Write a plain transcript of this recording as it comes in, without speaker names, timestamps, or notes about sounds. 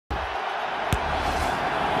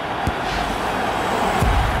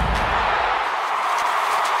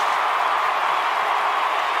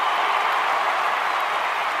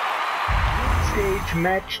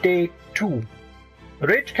Match Day 2.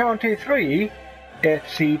 Ridge County 3,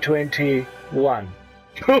 FC 21.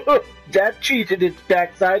 That cheated its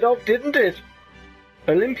backside off, didn't it?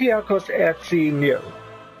 Olympiacos FC 0.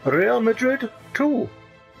 Real Madrid 2.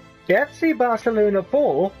 FC Barcelona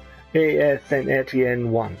 4, AS Saint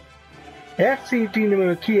Etienne 1. FC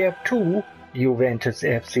Dinamo Kiev 2, Juventus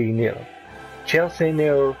FC 0. Chelsea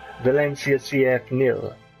 0, Valencia CF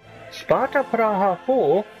 0. Sparta Praha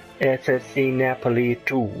 4, SSC Napoli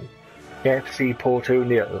 2. FC Porto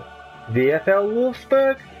 0. VfL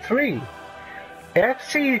Wolfsburg 3.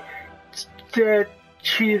 FC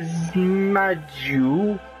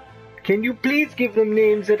Chismaju. Can you please give them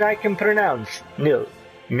names that I can pronounce? 0.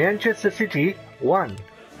 Manchester City 1.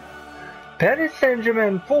 Paris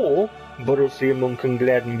Saint-Germain 4. Borussia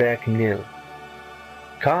Mönchengladbach 0.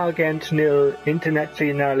 Cargant 0.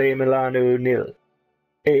 Internazionale Milano 0.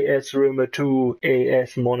 AS Roma 2.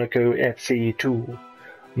 AS Monaco FC 2.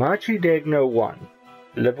 Marcidegno 1.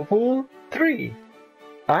 Liverpool 3.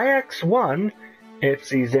 Ajax 1.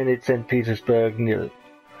 FC Zenit St. Petersburg 0.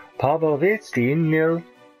 Pavel Vestin 0.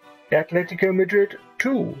 Atletico Madrid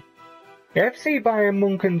 2. FC Bayern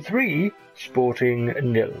München 3. Sporting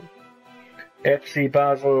 0. FC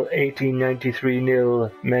Basel 1893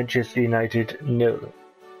 0. Manchester United 0.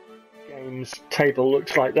 Games table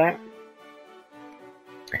looks like that.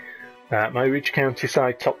 My Ridge County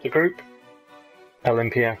side top the group.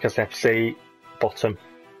 Olympiacos FC bottom.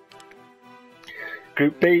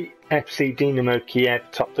 Group B, FC Dinamo Kiev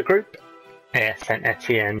top the group. AS Saint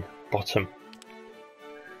Etienne bottom.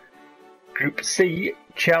 Group C,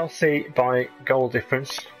 Chelsea by goal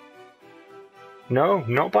difference. No,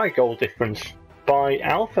 not by goal difference. By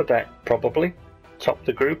alphabet, probably. Top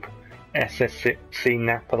the group. SSC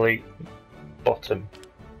Napoli bottom.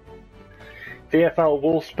 VfL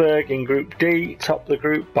Wolfsburg in Group D, top the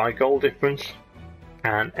group by goal difference.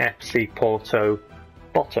 And FC Porto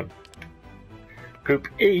bottom. Group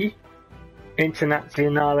E,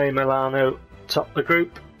 Internazionale Milano top the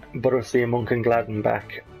group, Borussia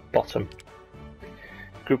Mönchengladbach bottom.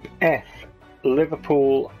 Group F,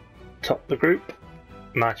 Liverpool top the group,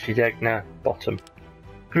 Marcidegna bottom.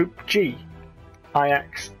 Group G,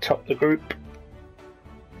 Ajax top the group,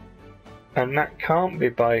 and that can't be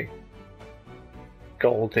by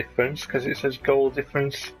goal difference because it says goal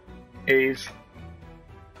difference is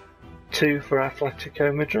 2 for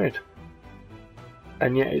Atletico Madrid,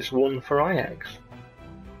 and yet it's 1 for Ajax,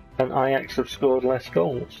 and Ajax have scored less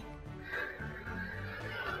goals.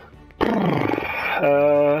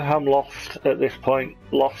 I'm lost at this point,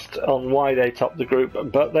 lost on why they top the group,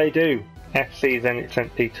 but they do. FC Zenit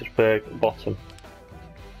St. Petersburg bottom.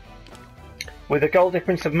 With a goal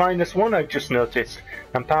difference of -1 I've just noticed,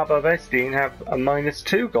 and Pavel Vestin have a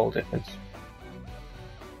 -2 goal difference.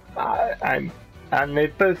 And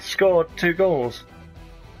they've both scored 2 goals.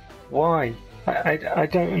 Why? I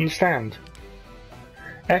don't understand.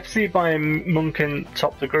 FC Bayern München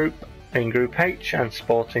top the group in Group H, and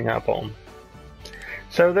Sporting are bottom.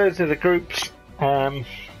 So those are the groups.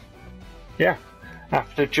 Yeah,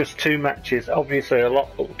 after just 2 matches, obviously a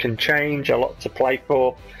lot can change, a lot to play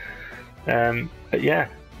for. But yeah,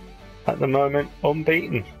 at the moment,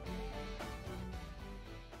 unbeaten.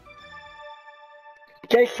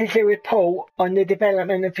 This is a report on the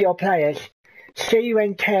development of your players. C.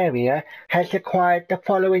 Renteria has acquired the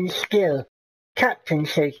following skill: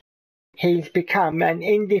 captaincy. He's become an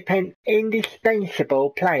indispensable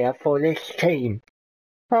player for this team.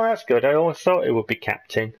 Oh, that's good. I always thought it would be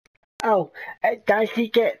captain. Oh, does he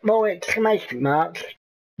get more exclamation marks?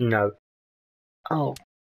 No. Oh.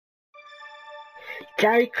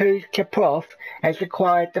 J. Cruz Kaproff has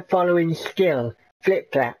acquired the following skill: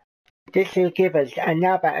 flip-flap. This will give us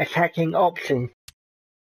another attacking option.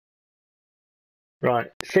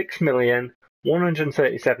 Right,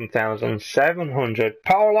 6,137,700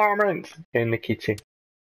 Polar Mint in the kitchen.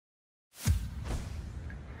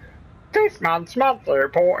 This month's monthly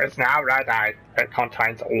report is now ready. It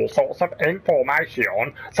contains all sorts of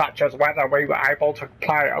information, such as whether we were able to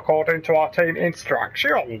play according to our team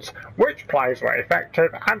instructions, which plays were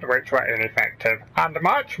effective and which were ineffective, and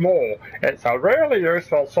much more. It's a really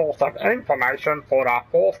useful source of information for our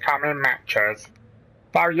forthcoming matches.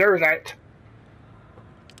 So use it.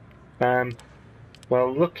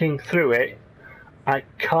 Well, looking through it, I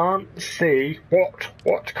can't see...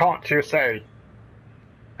 What can't you see?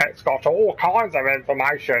 It's got all kinds of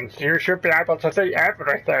information. You should be able to see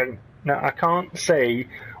everything. No, I can't see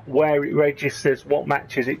where it registers what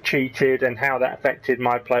matches it cheated and how that affected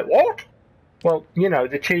my play. What? Well, you know,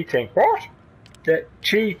 the cheating. What? The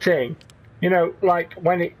cheating. You know, like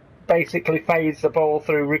when it basically phase the ball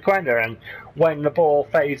through Requena, and when the ball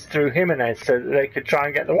phased through Jimenez so that they could try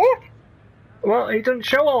and get the what? Well, it doesn't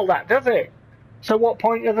show all that, does it? So what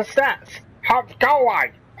point are the stats? Go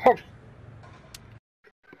away!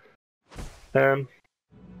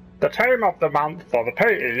 The team of the month for the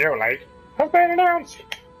PEU League has been announced.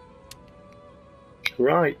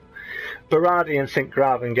 Right. Berardi and St.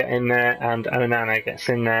 Graven get in there, and Ananana gets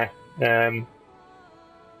in there. And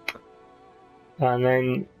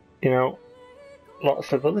then,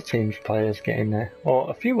 lots of other teams' players get in there, or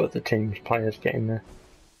a few other teams' players get in there.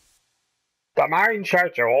 The main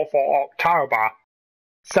schedule for October: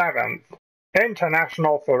 7th,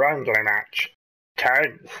 International Friendly Match.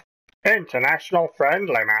 10th, International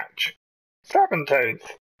Friendly Match.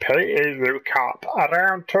 17th, PEU Cup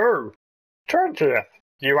Round 2. 20th,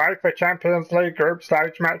 UEFA Champions League Group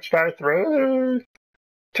Stage Match Day 3.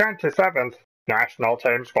 27th, National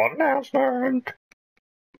Team Squad Announcement.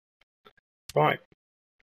 Right.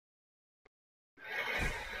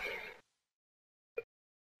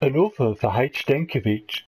 An offer for H.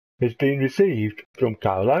 Stenkovic has been received from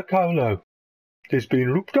Colo Colo. There's been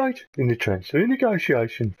an update in the transfer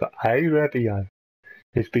negotiation for A. Rabiot.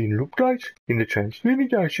 There's been an update in the transfer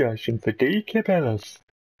negotiation for D. Cabellas.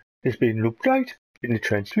 There's been an update in the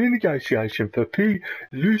transfer negotiation for P.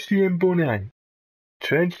 Lucien Bonnet.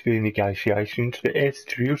 Transfer negotiations for S.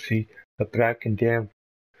 Triussi are broken down.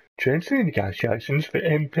 Transfer negotiations for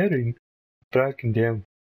M. Perrin are broken down.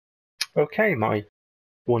 Okay, my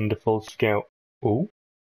wonderful scout. Oh,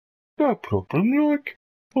 no problem, like.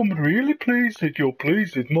 I'm really pleased that you're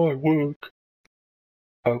pleased with my work.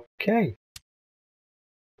 Okay.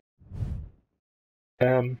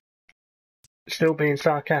 Still being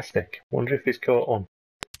sarcastic. Wonder if he's caught on.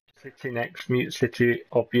 City next, Mute City,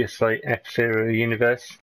 obviously F-Zero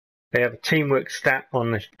Universe. They have a teamwork stat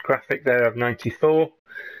on the graphic there of 94,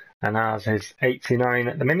 and ours is 89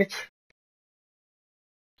 at the minute.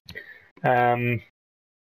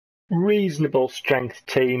 Reasonable strength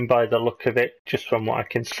team by the look of it, just from what I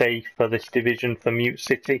can see for this division for Mute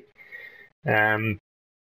City.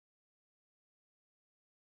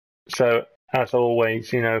 So, as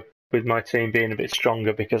always, with my team being a bit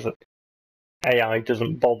stronger because AI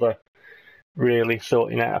doesn't bother really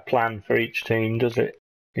sorting out a plan for each team, does it?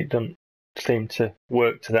 It doesn't seem to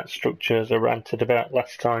work to that structure, as I ranted about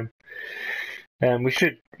last time. We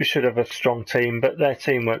should have a strong team, but their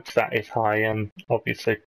teamwork stat is high, and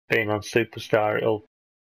obviously being on Superstar, it'll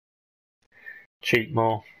cheat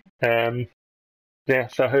more. So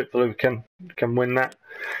hopefully we can win that.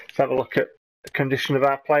 Let's have a look at the condition of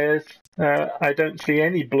our players. I don't see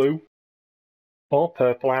any blue or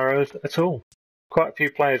purple arrows at all. Quite a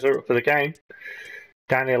few players are up for the game.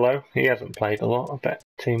 Danilo, he hasn't played a lot. I bet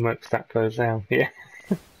teamwork stat goes down. Yeah,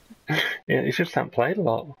 yeah, he just hasn't played a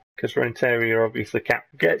lot because Renteria obviously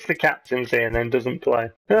gets the captaincy and then doesn't play.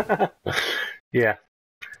 Yeah.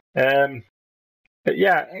 But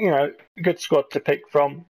yeah, good squad to pick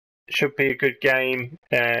from. Should be a good game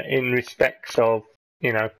in respects of,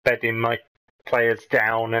 bedding my players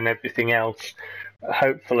down and everything else.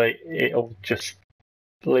 Hopefully it'll just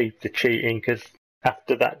leave the cheating, because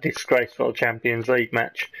after that disgraceful Champions League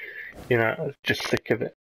match, I'm just sick of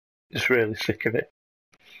it. Just really sick of it.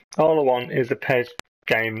 All I want is a PES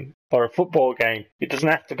game or a football game. It doesn't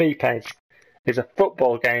have to be PES. It's a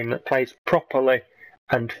football game that plays properly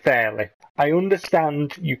and fairly. I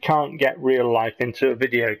understand you can't get real life into a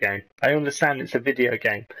video game. I understand it's a video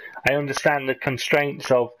game. I understand the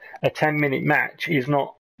constraints of a 10-minute match is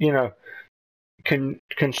not,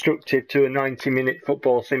 constructed to a 90-minute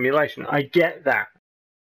football simulation. I get that.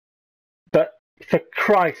 But for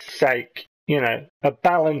Christ's sake, a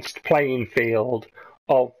balanced playing field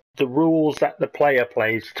of the rules that the player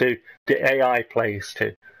plays to, the AI plays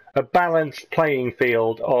to. A balanced playing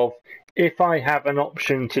field of, if I have an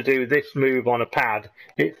option to do this move on a pad,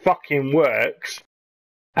 it fucking works,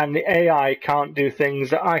 and the AI can't do things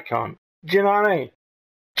that I can't. Do you know what I mean?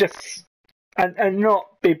 Just, and not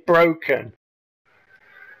be broken.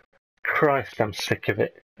 Christ, I'm sick of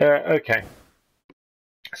it. Okay.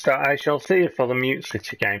 So I shall see you for the Mute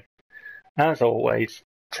City game. As always,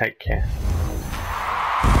 take care.